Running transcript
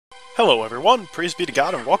Hello everyone, praise be to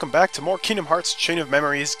God, and welcome back to more Kingdom Hearts Chain of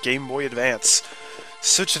Memories Game Boy Advance.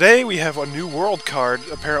 So today we have a new world card,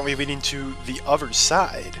 apparently leading to the other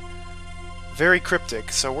side. Very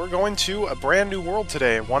cryptic, so we're going to a brand new world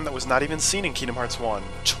today, one that was not even seen in Kingdom Hearts 1,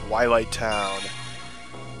 Twilight Town.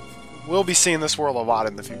 We'll be seeing this world a lot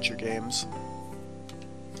in the future games.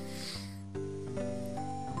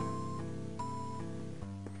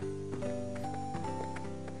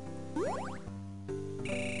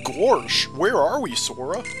 Gorsh, where are we,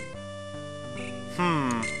 Sora?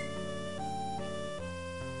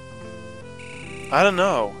 I don't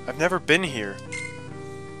know. I've never been here.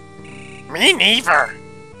 Me neither!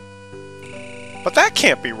 But that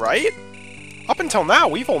can't be right! Up until now,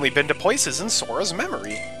 we've only been to places in Sora's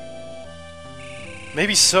memory.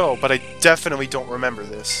 Maybe so, but I definitely don't remember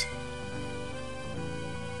this.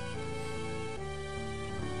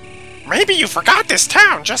 Maybe you forgot this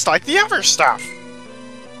town, just like the other stuff!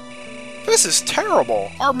 This is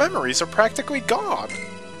terrible! Our memories are practically gone!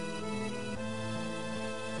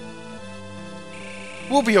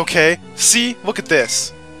 We'll be okay. See? Look at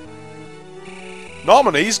this.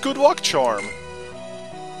 Nominee's good luck charm.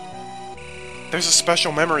 There's a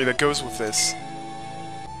special memory that goes with this.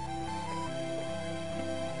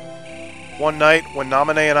 One night, when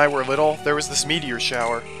Nominee and I were little, there was this meteor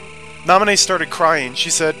shower. Nominee started crying.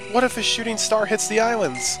 She said, "What if a shooting star hits the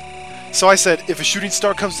islands?" So I said, if a shooting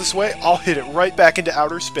star comes this way, I'll hit it right back into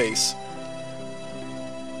outer space.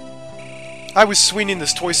 I was swinging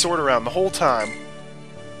this toy sword around the whole time.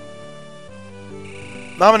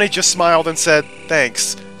 Nominee just smiled and said,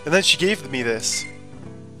 "Thanks," and then she gave me this.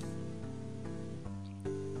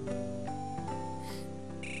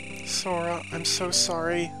 Sora, I'm so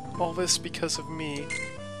sorry. All this because of me.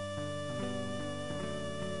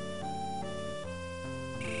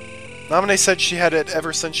 Nominee said she had it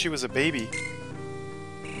ever since she was a baby.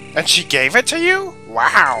 And she gave it to you?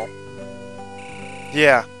 Wow!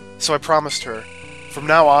 Yeah, so I promised her. From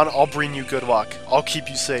now on, I'll bring you good luck. I'll keep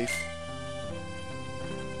you safe.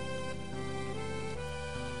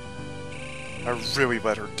 I really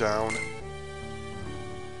let her down.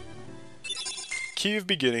 Key of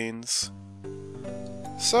Beginnings.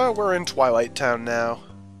 So, we're in Twilight Town now.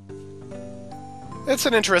 It's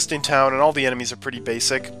an interesting town, and all the enemies are pretty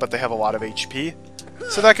basic, but they have a lot of HP,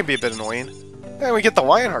 so that can be a bit annoying. And we get the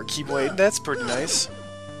Lionheart Keyblade, that's pretty nice.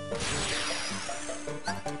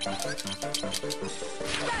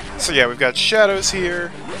 So yeah, we've got Shadows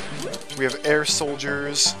here, we have Air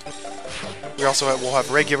Soldiers, we also will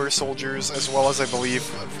have regular soldiers, as well as, I believe,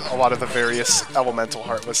 a lot of the various elemental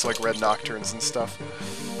Heartless, like Red Nocturnes and stuff.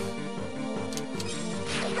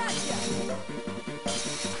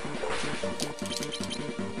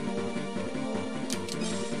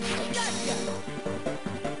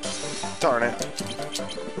 Darn it.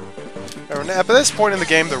 And at this point in the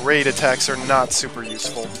game, the raid attacks are not super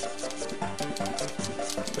useful.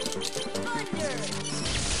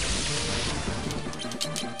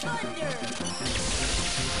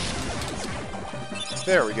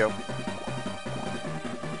 There we go.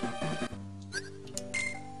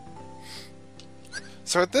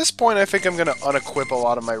 So at this point, I think I'm gonna unequip a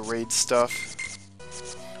lot of my raid stuff.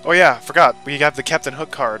 Oh yeah, forgot. We have the Captain Hook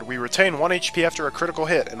card. We retain 1 HP after a critical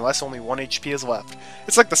hit, unless only 1 HP is left.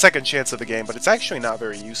 It's like the second chance of the game, but it's actually not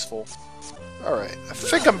very useful. Alright, I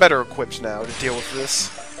think I'm better equipped now to deal with this.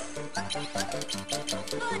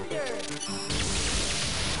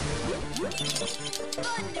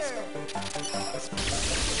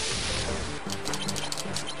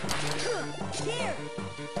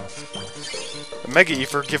 The Mega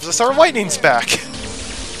Ether gives us our lightnings back!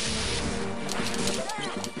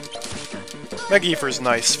 Mega Ether's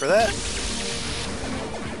nice for that.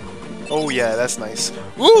 Oh yeah, that's nice.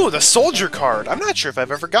 Ooh, the Soldier card! I'm not sure if I've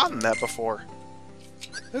ever gotten that before.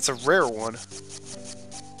 That's a rare one.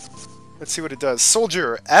 Let's see what it does.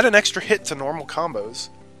 Soldier, add an extra hit to normal combos.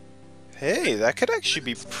 Hey, that could actually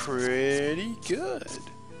be pretty good.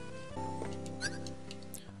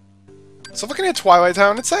 So looking at Twilight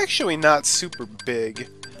Town, it's actually not super big.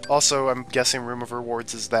 Also, I'm guessing Room of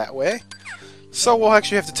Rewards is that way. So we'll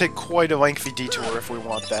actually have to take quite a lengthy detour if we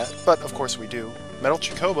want that, but of course we do. Metal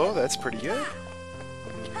Chocobo, that's pretty good.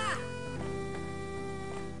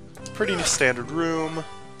 Pretty standard room.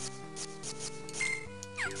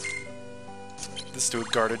 Let's do a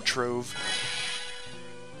guarded trove.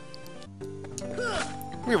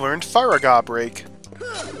 We learned Faraga Break.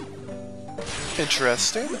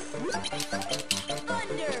 Interesting.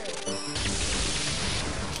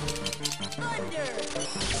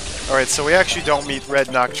 Alright, so we actually don't meet Red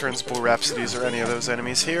Nocturnes, Blue Rhapsodies, or any of those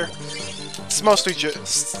enemies here. It's mostly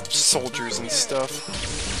just soldiers and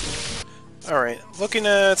stuff. Alright, looking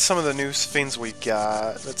at some of the new things we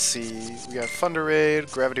got. Let's see. We got Thunder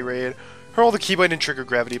Raid, Gravity Raid. Hurl the Keyblade and trigger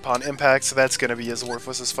gravity upon impact, so that's going to be as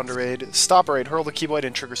worthless as Thunder Raid. Stop Raid, hurl the Keyblade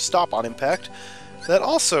and trigger stop on impact. That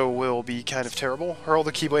also will be kind of terrible. Hurl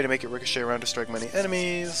the Keyblade and make it ricochet around to strike many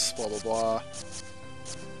enemies. Blah blah blah.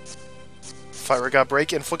 Fire got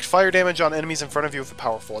break, inflict fire damage on enemies in front of you with a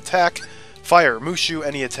powerful attack. Fire, Mushu,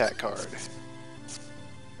 any attack card.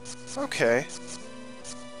 Okay.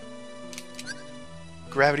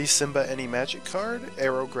 Gravity Simba, any magic card.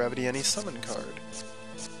 Arrow Gravity, any summon card.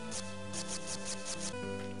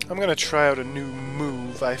 I'm gonna try out a new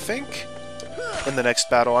move, I think. In the next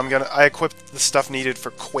battle, I equipped the stuff needed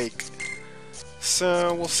for Quake.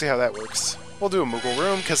 So, we'll see how that works. We'll do a Moogle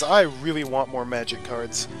Room, because I really want more magic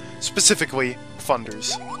cards. Specifically,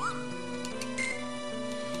 Thunders.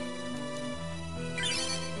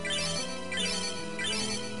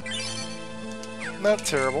 Not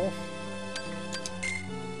terrible.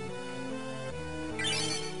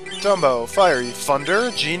 Dumbo, Fiery,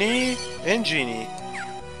 Thunder, Genie, and Genie.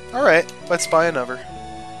 Alright, let's buy another.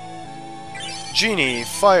 Genie,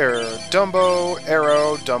 Fire, Dumbo,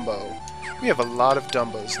 Arrow, Dumbo. We have a lot of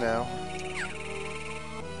Dumbos now.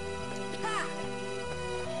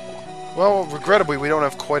 Well, regrettably, we don't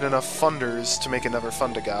have quite enough Thunders to make another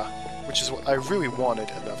Thundaga, which is what I really wanted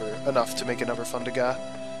enough to make another Thundaga.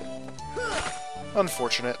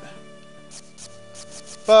 Unfortunate.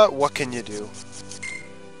 But what can you do?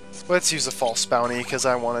 Let's use a false bounty, because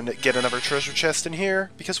I want to get another treasure chest in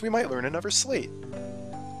here, because we might learn another slate.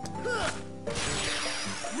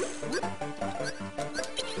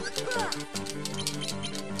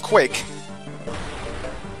 Quake.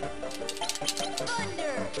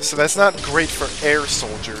 So that's not great for air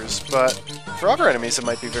soldiers, but for other enemies it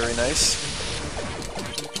might be very nice.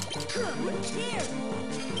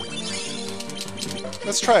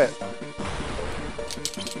 Let's try it.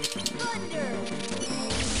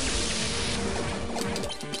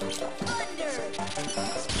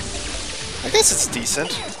 I guess it's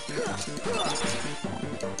decent.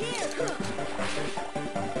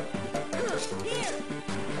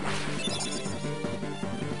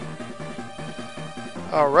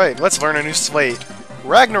 Alright, let's learn a new slate.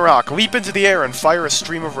 Ragnarok, leap into the air and fire a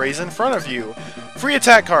stream of rays in front of you. Free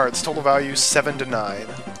attack cards, total value 7 to 9.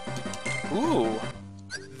 Ooh,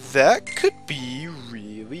 that could be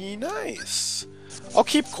really nice. I'll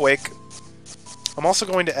keep Quake. I'm also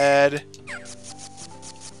going to add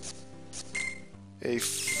a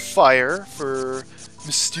fire for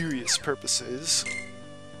mysterious purposes.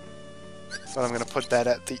 But I'm going to put that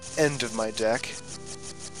at the end of my deck.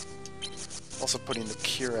 Also putting the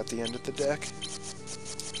Cure at the end of the deck.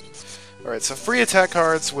 Alright, so free attack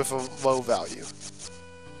cards with a low value.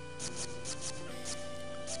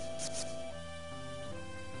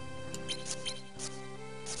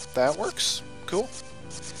 That works. Cool.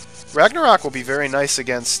 Ragnarok will be very nice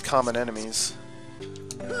against common enemies.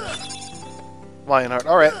 Lionheart.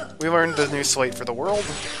 Alright, we learned the new slate for the world.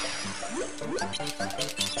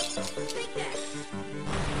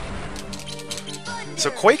 So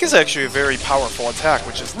Quake is actually a very powerful attack,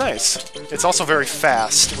 which is nice. It's also very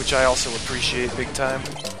fast, which I also appreciate big time.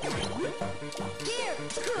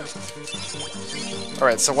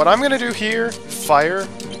 Alright, so what I'm gonna do here, fire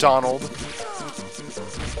Donald.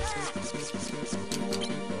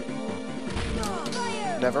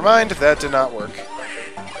 Never mind, that did not work.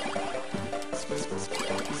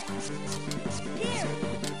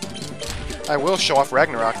 I will show off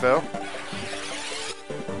Ragnarok, though.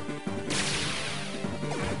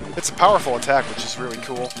 It's a powerful attack, which is really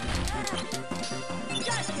cool.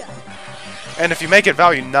 And if you make it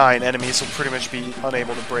value 9, enemies will pretty much be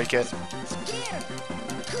unable to break it.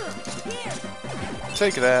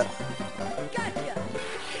 Take that.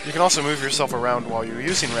 You can also move yourself around while you're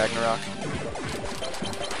using Ragnarok.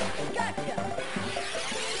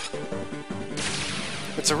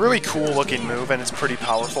 It's a really cool looking move, and it's pretty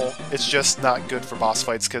powerful. It's just not good for boss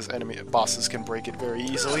fights, because bosses can break it very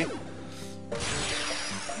easily.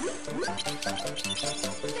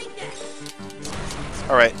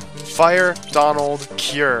 Alright, fire, Donald,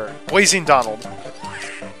 Cure. Blazing Donald.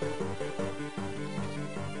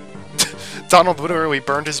 Donald literally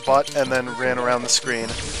burned his butt and then ran around the screen.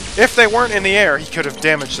 If they weren't in the air, he could have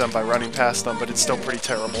damaged them by running past them, but it's still pretty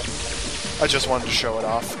terrible. I just wanted to show it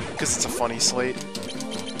off, because it's a funny slate.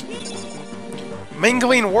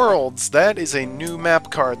 Mingling Worlds! That is a new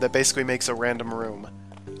map card that basically makes a random room.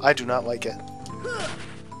 I do not like it.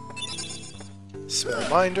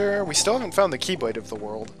 Spellbinder. We still haven't found the Keyblade of the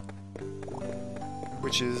world,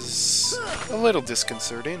 which is a little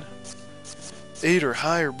disconcerting. 8 or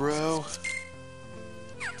higher, bro.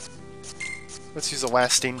 Let's use a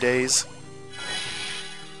lasting daze.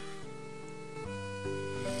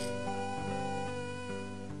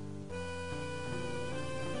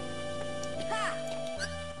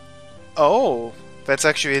 Oh, that's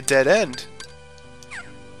actually a dead end.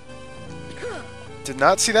 Did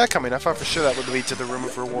not see that coming. I thought for sure that would lead to the Room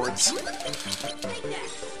of Rewards.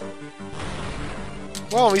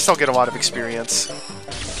 Well, at least I'll get a lot of experience.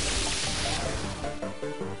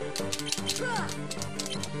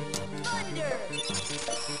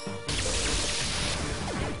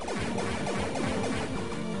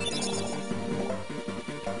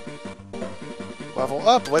 Level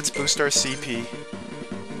up, let's boost our CP.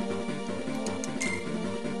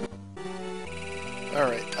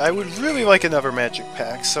 Alright, I would really like another magic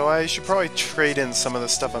pack, so I should probably trade in some of the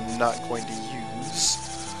stuff I'm not going to use.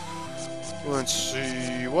 Let's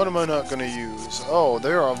see, what am I not going to use? Oh,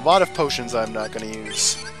 there are a lot of potions I'm not going to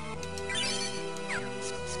use.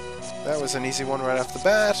 That was an easy one right off the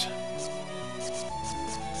bat.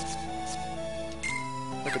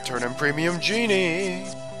 I could turn in Premium Genie!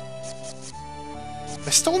 I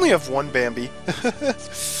still only have one Bambi.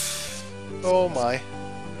 Oh my.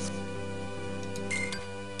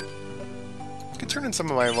 I could turn in some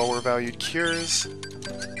of my lower valued cures.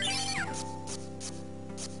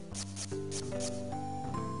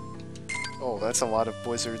 Oh, that's a lot of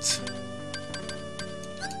blizzards.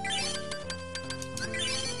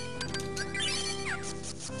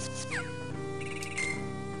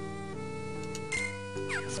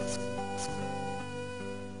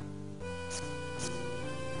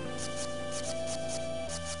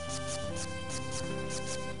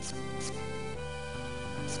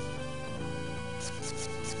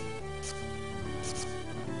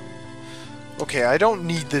 Okay, I don't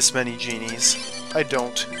need this many genies. I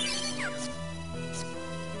don't.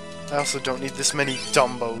 I also don't need this many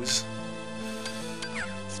Dumbos.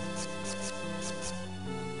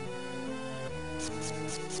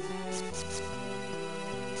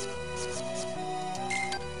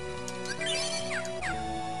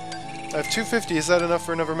 I have 250. Is that enough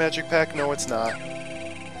for another magic pack? No, it's not.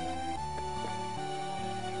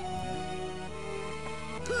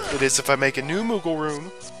 It is if I make a new Moogle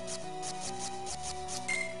room.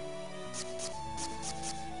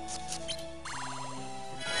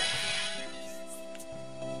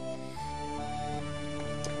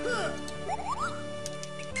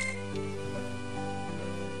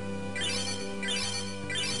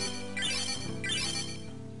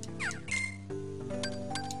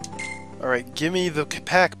 Alright, gimme the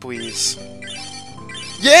pack, please.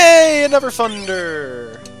 Yay! Another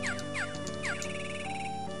Thunder!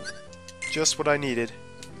 Just what I needed.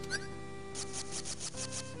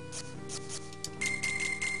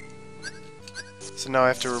 So now I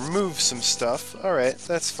have to remove some stuff. Alright,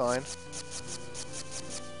 that's fine.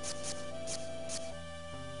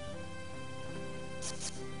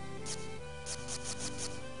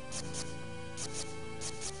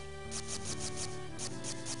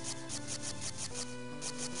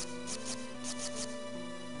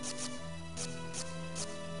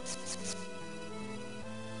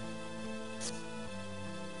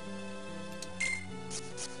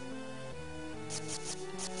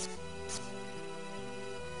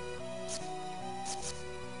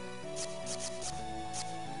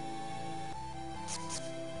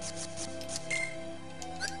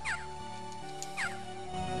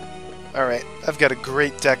 Alright, I've got a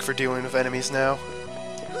great deck for dealing with enemies now.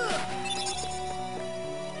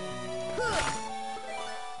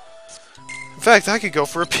 In fact, I could go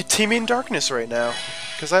for a Teeming Darkness right now,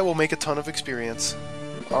 because I will make a ton of experience.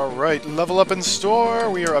 Alright, level up in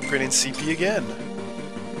store! We are upgrading CP again.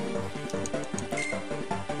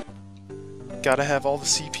 Gotta have all the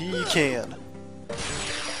CP you can.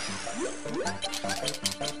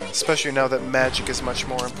 Especially now that magic is much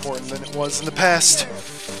more important than it was in the past.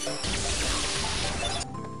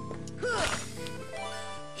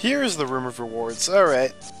 Here's the Room of Rewards.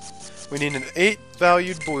 Alright. We need an 8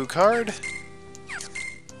 valued blue card.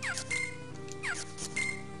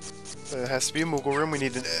 It has to be a Moogle room. We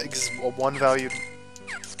need a 1 valued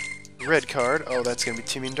red card. Oh, that's going to be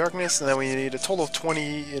Teeming Darkness. And then we need a total of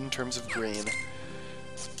 20 in terms of green.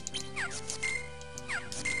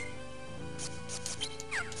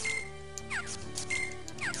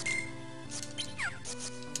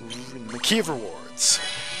 The Key of Rewards.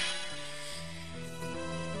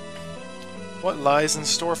 What lies in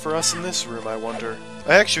store for us in this room, I wonder?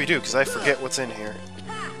 I actually do, because I forget what's in here.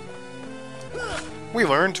 We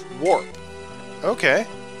learned Warp. Okay.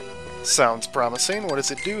 Sounds promising. What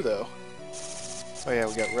does it do, though? Oh yeah,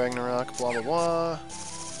 we got Ragnarok, blah blah blah.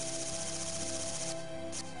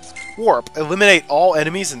 Warp. Eliminate all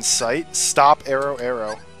enemies in sight. Stop arrow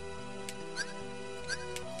arrow.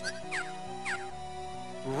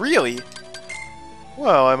 Really?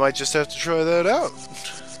 Well, I might just have to try that out.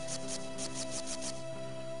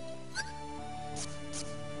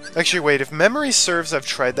 Actually, wait, if memory serves, I've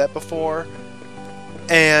tried that before.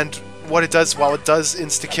 And what it does, while it does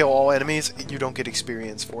insta-kill all enemies, you don't get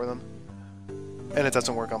experience for them. And it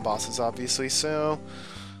doesn't work on bosses, obviously, so...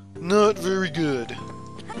 not very good.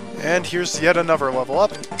 And here's yet another level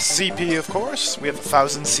up. CP, of course. We have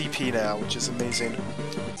 1,000 CP now, which is amazing.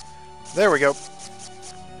 There we go.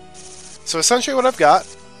 So essentially what I've got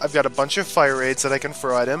a bunch of fire raids that I can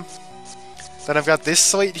throw at him. Then I've got this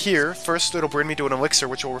slate here. First, it'll bring me to an elixir,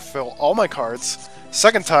 which will refill all my cards.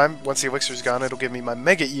 Second time, once the elixir's gone, it'll give me my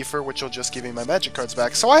Mega Ether, which will just give me my magic cards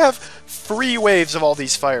back. So I have 3 waves of all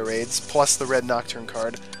these fire raids, plus the red Nocturne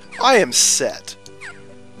card. I am set.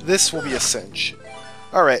 This will be a cinch.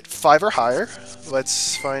 Alright, 5 or higher.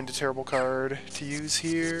 Let's find a terrible card to use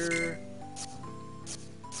here.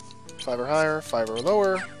 5 or higher, 5 or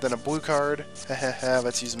lower, then a blue card. Hahaha,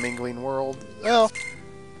 let's use Mingling World. Well,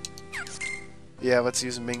 yeah, let's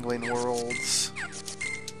use Mingling Worlds.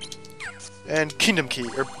 And Kingdom Key,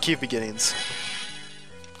 or Key of Beginnings.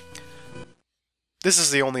 This is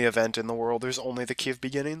the only event in the world, there's only the Key of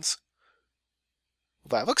Beginnings.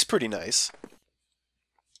 That looks pretty nice.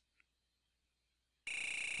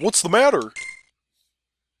 What's the matter?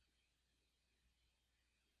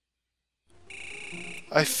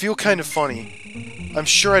 I feel kind of funny. I'm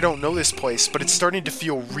sure I don't know this place, but it's starting to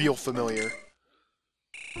feel real familiar.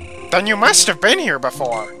 Then you must have been here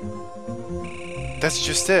before! That's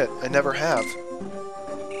just it. I never have.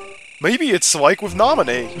 Maybe it's like with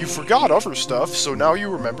Nominee. You forgot other stuff, so now you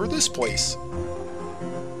remember this place.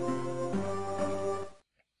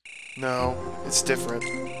 No, it's different.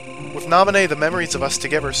 With Nominee, the memories of us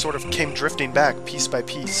together sort of came drifting back, piece by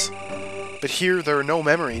piece. But here, there are no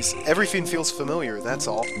memories. Everything feels familiar, that's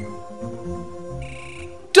all.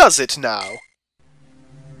 Does it now?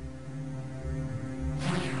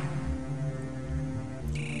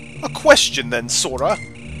 A question then, Sora.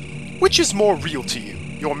 Which is more real to you?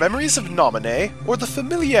 Your memories of Nominee, or the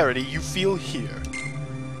familiarity you feel here?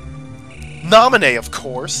 Nominee, of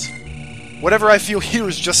course! Whatever I feel here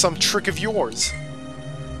is just some trick of yours.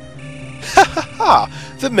 Ha ha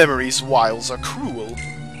ha! The memory's wiles are cruel.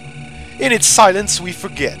 In its silence we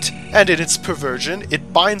forget, and in its perversion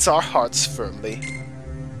it binds our hearts firmly.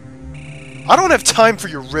 I don't have time for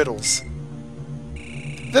your riddles.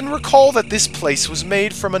 Then recall that this place was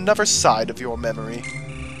made from another side of your memory.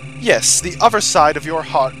 Yes, the other side of your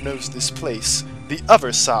heart knows this place. The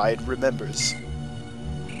other side remembers.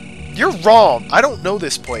 You're wrong! I don't know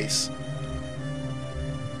this place.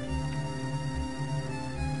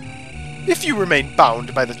 If you remain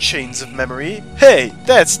bound by the chains of memory, hey,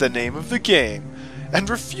 that's the name of the game, and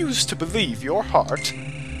refuse to believe your heart,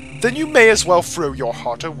 then you may as well throw your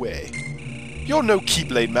heart away. You're no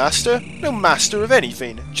Keyblade master, no master of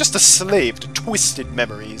anything, just a slave to twisted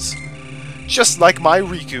memories. Just like my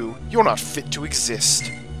Riku, you're not fit to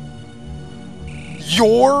exist.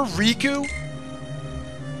 Your Riku?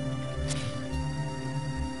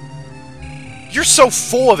 You're so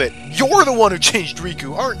full of it! You're the one who changed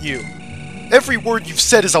Riku, aren't you? Every word you've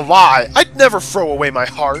said is a lie! I'd never throw away my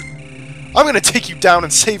heart! I'm gonna take you down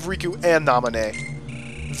and save Riku and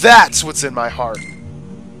Nominee. That's what's in my heart.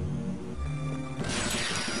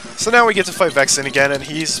 So now we get to fight Vexen again, and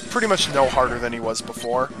he's pretty much no harder than he was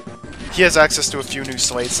before. He has access to a few new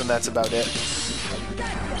slates, and that's about it.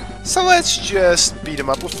 So let's just beat him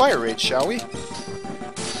up with Fire Rage, shall we?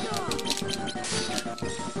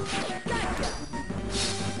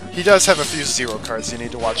 He does have a few zero cards you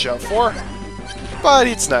need to watch out for, but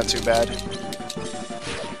it's not too bad.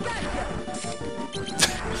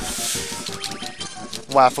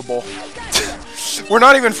 Laughable. We're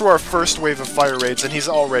not even through our first wave of Fire Raids, and he's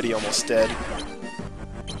already almost dead.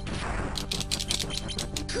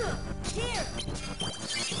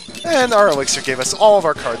 And our elixir gave us all of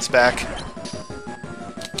our cards back.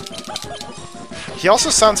 He also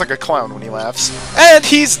sounds like a clown when he laughs. And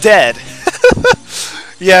he's dead!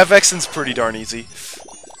 Yeah, Vexen's pretty darn easy.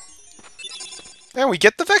 And we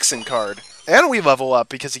get the Vexen card. And we level up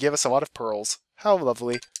because he gave us a lot of pearls. How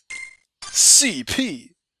lovely.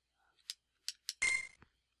 CP!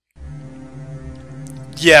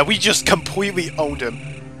 Yeah, we just completely owned him.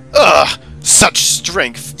 Ugh! Such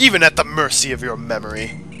strength, even at the mercy of your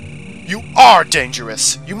memory. You are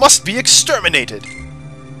dangerous! You must be exterminated!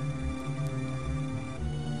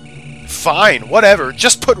 Fine, whatever.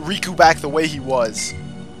 Just put Riku back the way he was.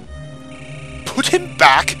 Put him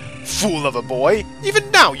back? Fool of a boy! Even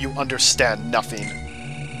now you understand nothing.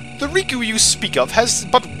 The Riku you speak of has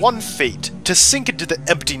but one fate, to sink into the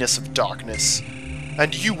emptiness of darkness.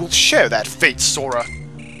 And you will share that fate, Sora.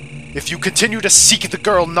 If you continue to seek the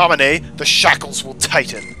girl Naminé, the shackles will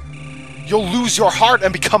tighten. You'll lose your heart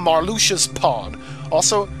and become Marluxia's pawn.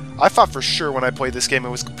 Also, I thought for sure when I played this game it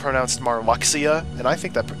was pronounced Marluxia, and I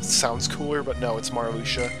think that sounds cooler, but no, it's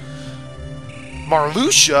Marluxia.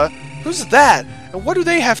 Marluxia? Who's that? And what do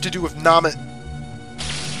they have to do with Naminé?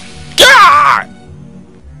 Gah!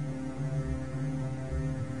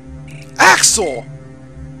 Axel!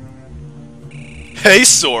 Hey,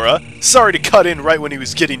 Sora! Sorry to cut in right when he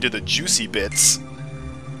was getting to the juicy bits.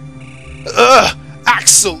 Ugh!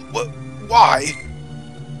 Axel! Why?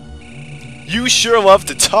 You sure love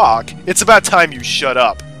to talk. It's about time you shut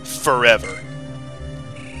up. Forever.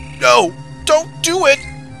 No! Don't do it!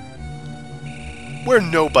 We're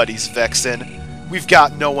nobodies, Vexen. We've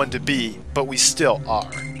got no one to be, but we still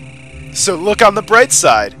are. So look on the bright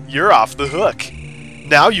side. You're off the hook.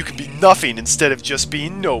 Now you can be nothing instead of just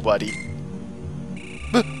being nobody.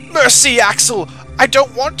 Mercy, Axel! I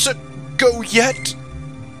don't want to go yet!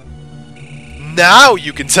 Now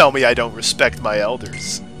you can tell me I don't respect my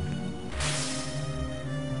elders.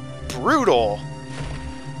 Brutal.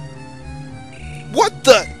 What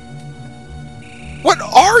the... What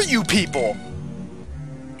are you people?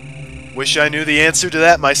 Wish I knew the answer to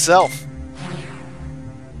that myself.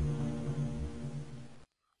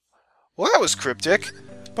 Well, that was cryptic.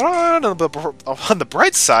 But on the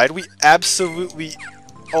bright side, we absolutely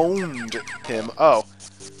owned him. Oh.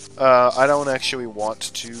 I don't actually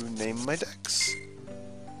want to name my decks.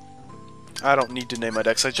 I don't need to name my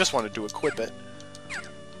decks, I just wanted to equip it.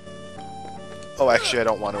 Oh, actually, I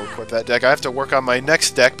don't want to equip that deck. I have to work on my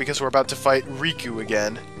next deck because we're about to fight Riku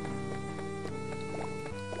again.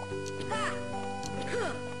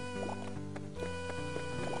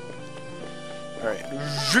 Alright.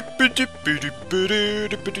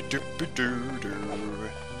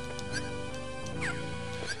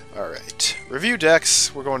 Alright. Review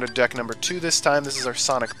decks. We're going to deck number 2 this time. This is our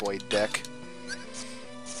Sonic Blade deck.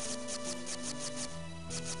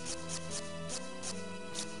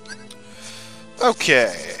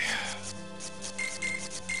 Okay.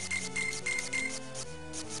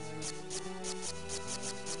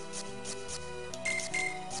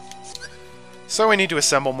 So we need to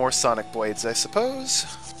assemble more Sonic Blades, I suppose.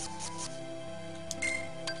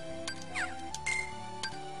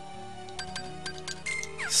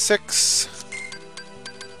 Six.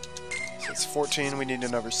 So it's 14, we need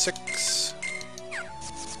another 6.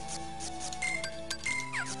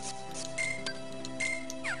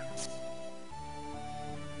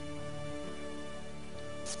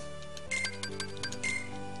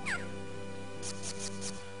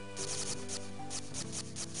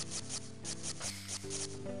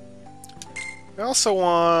 I also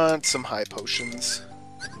want some high potions.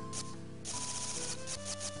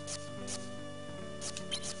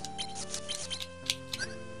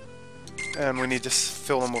 And we need to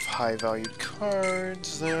fill them with high-valued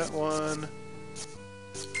cards. That one.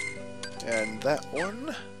 And that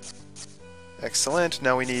one. Excellent.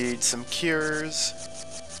 Now we need some cures.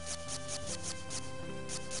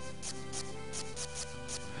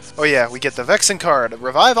 Oh yeah, we get the Vexen card.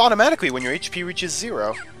 Revive automatically when your HP reaches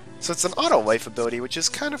 0. So it's an auto-life ability, which is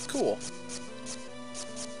kind of cool.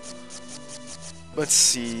 Let's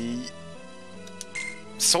see...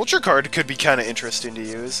 Soldier card could be kind of interesting to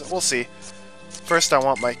use. We'll see. First I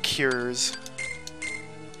want my cures.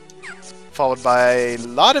 Followed by a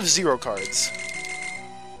lot of 0 cards.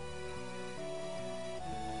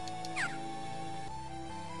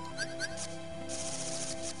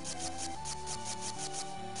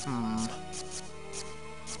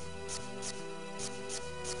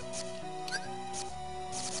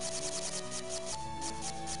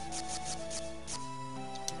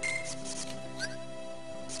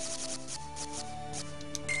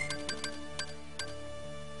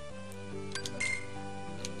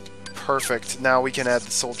 Perfect. Now we can add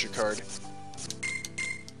the soldier card.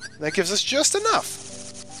 That gives us just enough.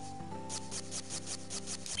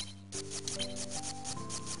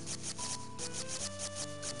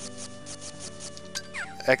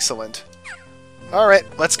 Excellent. Alright,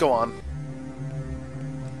 let's go on.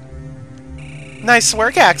 Nice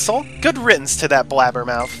work, Axel. Good riddance to that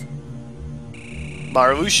blabbermouth.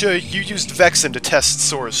 Marluxia, you used Vexen to test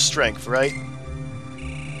Sora's strength, right?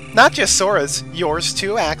 Not just Sora's, yours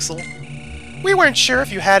too, Axel. We weren't sure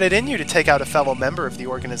if you had it in you to take out a fellow member of the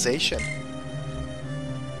organization.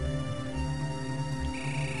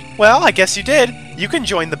 Well, I guess you did. You can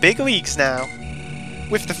join the big leagues now.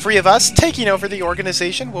 With the three of us, taking over the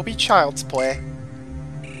organization will be child's play.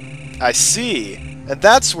 I see. And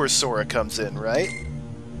that's where Sora comes in, right?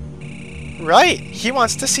 Right. He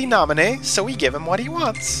wants to see Naminé, so we give him what he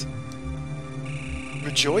wants.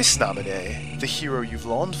 Rejoice, Naminé. The hero you've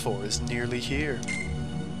longed for is nearly here.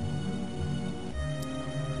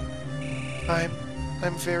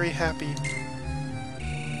 I'm very happy.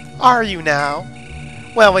 Are you now?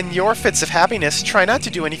 Well, in your fits of happiness, try not to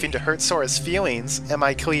do anything to hurt Sora's feelings. Am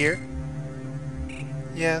I clear?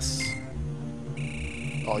 Yes.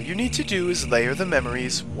 All you need to do is layer the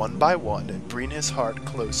memories one by one and bring his heart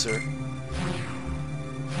closer.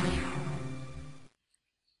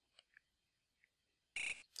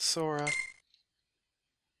 Sora.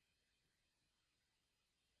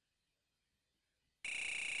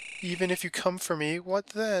 Even if you come for me, what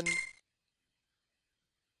then?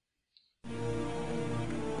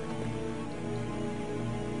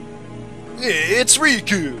 It's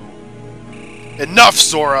Riku! Enough,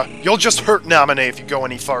 Sora! You'll just hurt Naminé if you go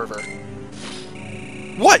any farther.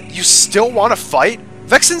 What? You still want to fight?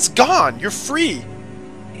 Vexen's gone! You're free!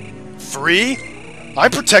 Free? I'm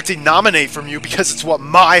protecting Naminé from you because it's what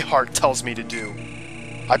my heart tells me to do.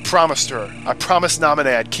 I promised her. I promised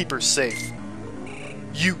Naminé I'd keep her safe.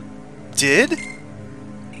 You did?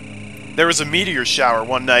 There was a meteor shower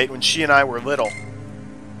one night when she and I were little.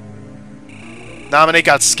 Naminé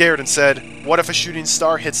got scared and said, "What if a shooting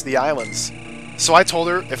star hits the islands?" So I told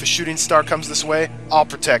her, if a shooting star comes this way, I'll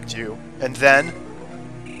protect you. And then...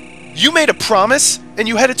 You made a promise, and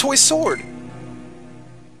you had a toy sword!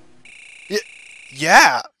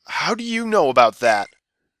 Yeah, how do you know about that?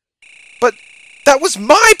 But that was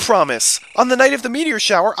my promise! On the night of the meteor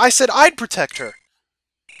shower, I said I'd protect her.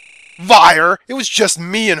 Liar! It was just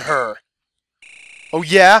me and her! Oh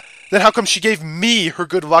yeah? Then how come she gave me her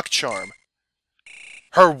good luck charm?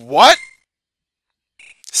 Her what?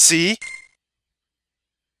 See?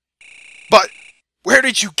 But where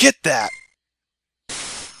did you get that?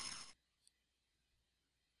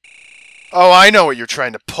 Oh, I know what you're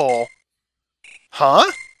trying to pull.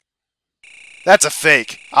 Huh? That's a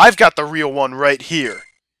fake. I've got the real one right here.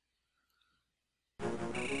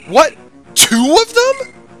 What? 2 of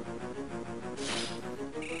them?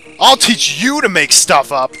 I'll teach you to make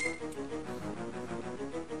stuff up!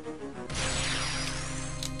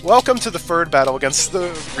 Welcome to the third battle against the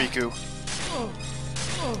Riku.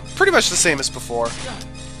 Pretty much the same as before.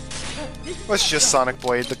 Let's just Sonic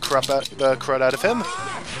Blade the crud out of him.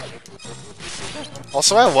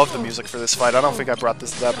 Also, I love the music for this fight. I don't think I brought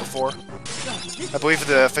that before. I believe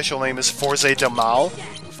the official name is Force de Mal,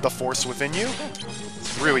 the Force Within You.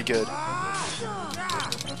 It's really good.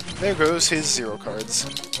 There goes his 0 cards.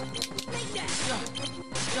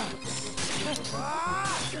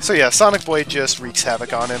 So yeah, Sonic Blade just wreaks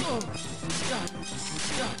havoc on him.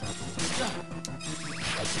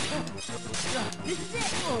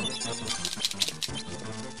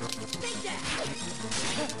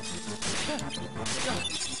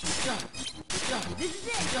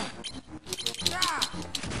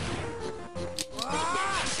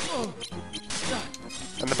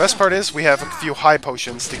 And the best part is, we have a few high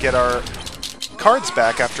potions to get our cards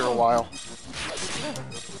back after a while.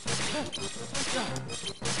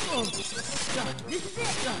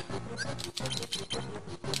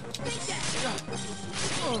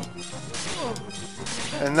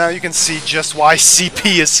 And now you can see just why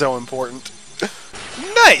CP is so important.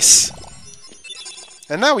 Nice!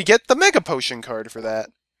 And now we get the Mega Potion card for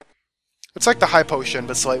that. It's like the High Potion,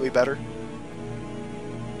 but slightly better.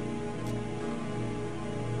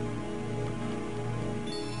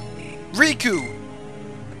 Riku!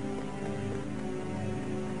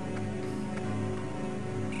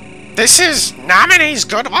 This is Naminé's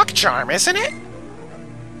good luck charm, isn't it?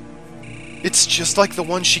 It's just like the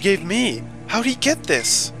one she gave me. How'd he get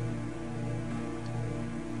this?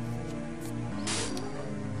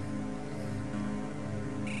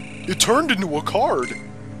 It turned into a card.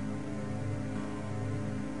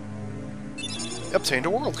 Obtained a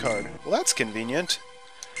world card. Well, that's convenient.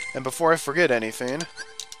 And before I forget anything,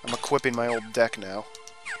 I'm equipping my old deck now.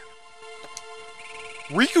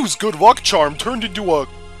 Riku's good luck charm turned into a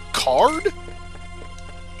card?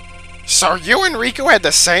 So you and Riku had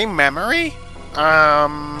the same memory?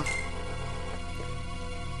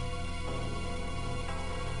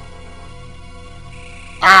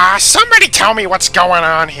 Somebody tell me what's going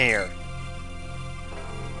on here.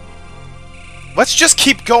 Let's just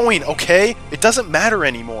keep going, okay? It doesn't matter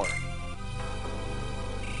anymore.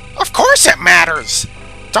 Of course it matters!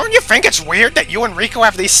 Don't you think it's weird that you and Riku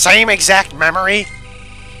have the same exact memory?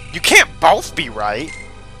 You can't both be right.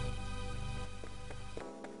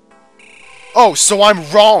 Oh, so I'm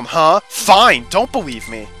wrong, huh? Fine, don't believe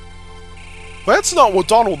me. That's not what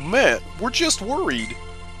Donald meant. We're just worried.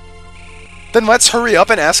 Then let's hurry up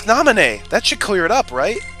and ask Naminé. That should clear it up,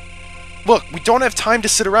 right? Look, we don't have time to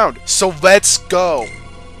sit around, so let's go.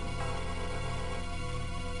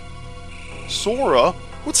 Sora,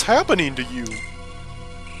 what's happening to you?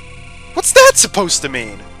 What's that supposed to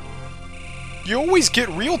mean? You always get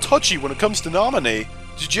real touchy when it comes to Naminé.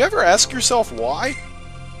 Did you ever ask yourself why?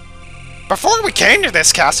 Before we came to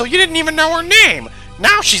this castle, you didn't even know her name.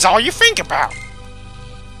 Now she's all you think about.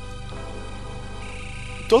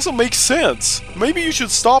 Doesn't make sense. Maybe you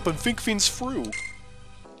should stop and think things through.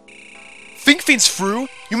 Think things through?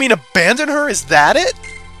 You mean abandon her? Is that it?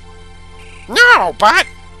 No, but...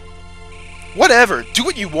 Whatever. Do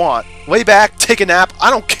what you want. Lay back, take a nap. I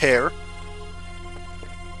don't care.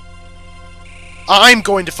 I'm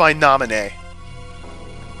going to find Naminé.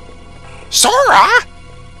 Sora!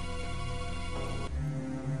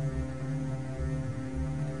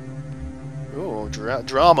 Oh,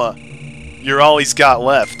 drama. You're all he's got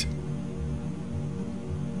left.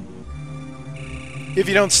 If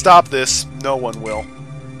you don't stop this, no one will.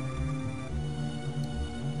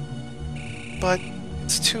 But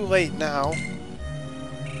it's too late now.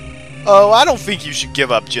 Oh, I don't think you should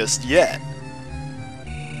give up just yet.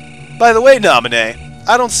 By the way, Naminé,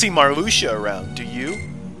 I don't see Marluxia around, do you?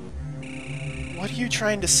 What are you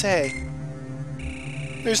trying to say?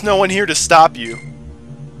 There's no one here to stop you.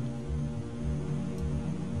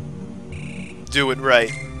 Do it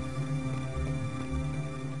right.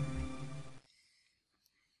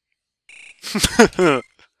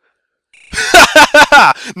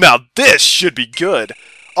 Now this should be good.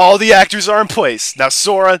 All the actors are in place. Now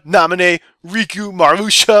Sora, Naminé, Riku,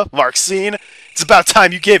 Marluxia, Vexen. It's about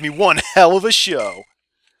time you gave me one hell of a show.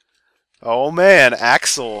 Oh man,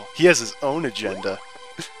 Axel. He has his own agenda.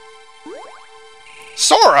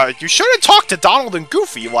 Sora, you shouldn't talk to Donald and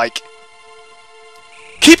Goofy like...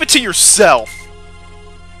 Keep it to yourself!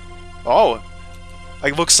 Oh.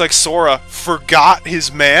 It looks like Sora forgot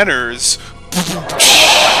his manners.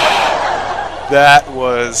 That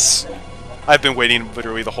was... I've been waiting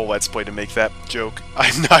literally the whole Let's Play to make that joke.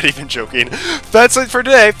 I'm not even joking. That's it for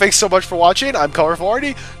today. Thanks so much for watching. I'm Colorful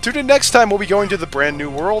Tune in next time. We'll be going to the brand new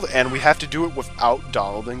world, and we have to do it without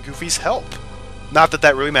Donald and Goofy's help. Not that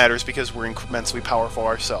that really matters, because we're immensely powerful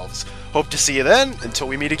ourselves. Hope to see you then. Until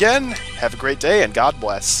we meet again, have a great day, and God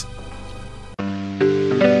bless.